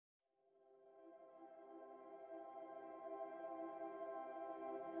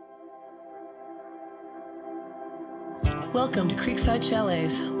Welcome to Creekside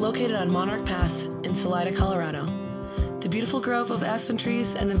Chalets, located on Monarch Pass in Salida, Colorado. The beautiful grove of aspen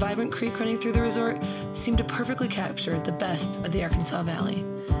trees and the vibrant creek running through the resort seem to perfectly capture the best of the Arkansas Valley.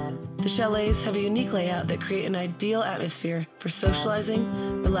 The chalets have a unique layout that create an ideal atmosphere for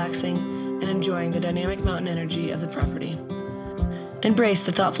socializing, relaxing, and enjoying the dynamic mountain energy of the property. Embrace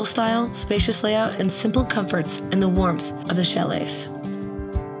the thoughtful style, spacious layout, and simple comforts in the warmth of the chalets.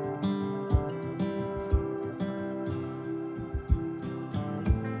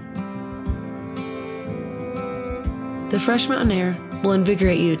 The fresh mountain air will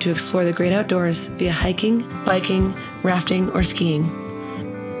invigorate you to explore the great outdoors via hiking, biking, rafting, or skiing.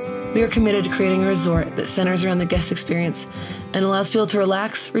 We are committed to creating a resort that centers around the guest experience and allows people to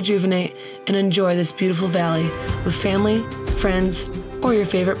relax, rejuvenate, and enjoy this beautiful valley with family, friends, or your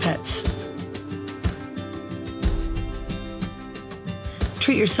favorite pets.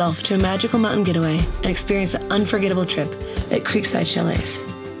 Treat yourself to a magical mountain getaway and experience an unforgettable trip at Creekside Chalets.